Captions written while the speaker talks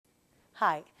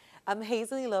Hi, I'm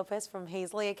Hazely Lopez from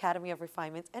Hazely Academy of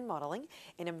Refinement and Modeling,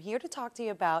 and I'm here to talk to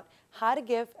you about how to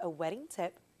give a wedding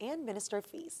tip and minister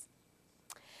fees.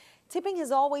 Tipping has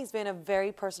always been a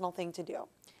very personal thing to do.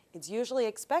 It's usually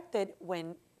expected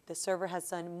when the server has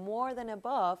done more than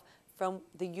above from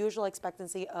the usual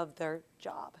expectancy of their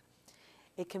job.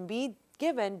 It can be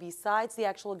given besides the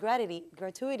actual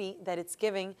gratuity that it's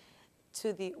giving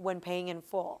to when paying in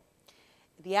full.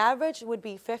 The average would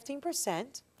be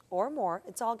 15% or more.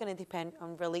 It's all going to depend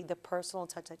on really the personal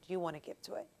touch that you want to give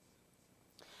to it.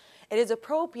 It is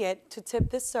appropriate to tip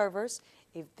the servers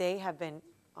if they have been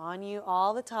on you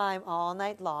all the time, all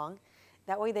night long.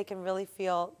 That way they can really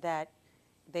feel that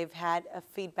they've had a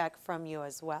feedback from you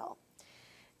as well.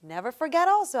 Never forget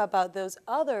also about those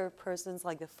other persons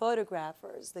like the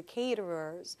photographers, the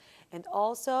caterers, and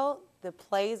also the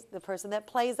person that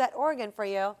plays that organ for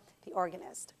you, the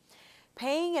organist.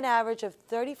 Paying an average of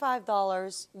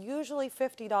 $35, usually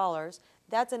 $50,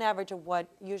 that's an average of what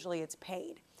usually it's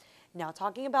paid. Now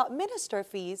talking about minister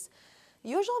fees,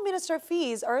 usual minister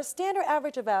fees are a standard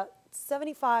average of about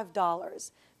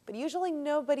 $75, but usually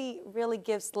nobody really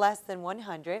gives less than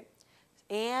 $100.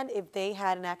 And if they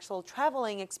had an actual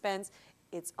traveling expense,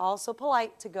 it's also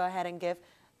polite to go ahead and give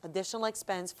additional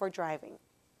expense for driving.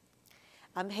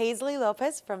 I'm Hazely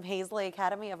Lopez from Hazely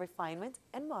Academy of Refinement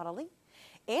and Modeling,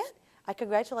 and I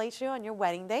congratulate you on your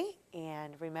wedding day,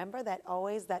 and remember that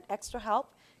always that extra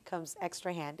help comes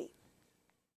extra handy.